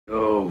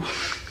You...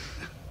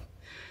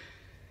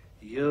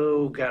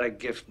 You got a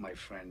gift, my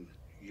friend.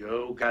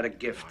 You got a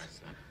gift.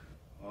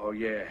 Oh,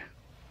 yeah.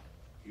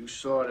 You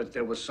saw that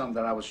there was something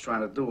that I was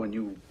trying to do, and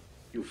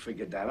you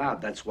figured that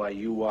out. That's why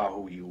you are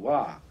who you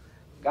are.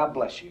 God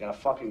bless you. You got a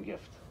fucking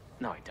gift.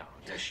 No, I don't.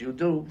 Yes, you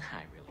do.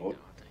 I really don't.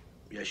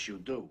 Yes, you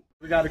do.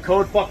 We got a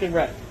code fucking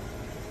red.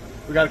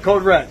 We got a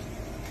code red.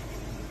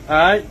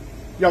 Alright?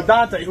 Yo,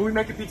 Dante, who we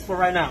making pizza for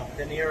right now?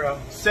 De Niro.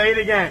 Say it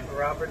again.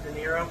 Robert De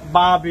Niro.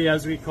 Bobby,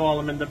 as we call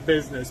him in the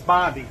business.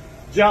 Bobby.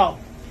 Joe.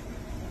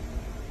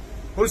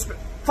 Who's...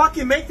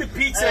 Fucking make the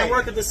pizza and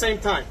work at the same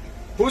time.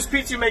 Whose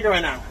pizza you making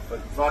right now?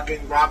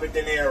 Fucking Robert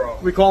De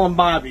Niro. We call him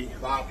Bobby.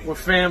 Bobby. We're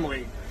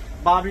family.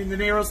 Bobby De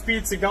Niro's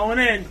pizza going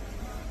in.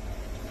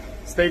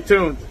 Stay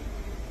tuned.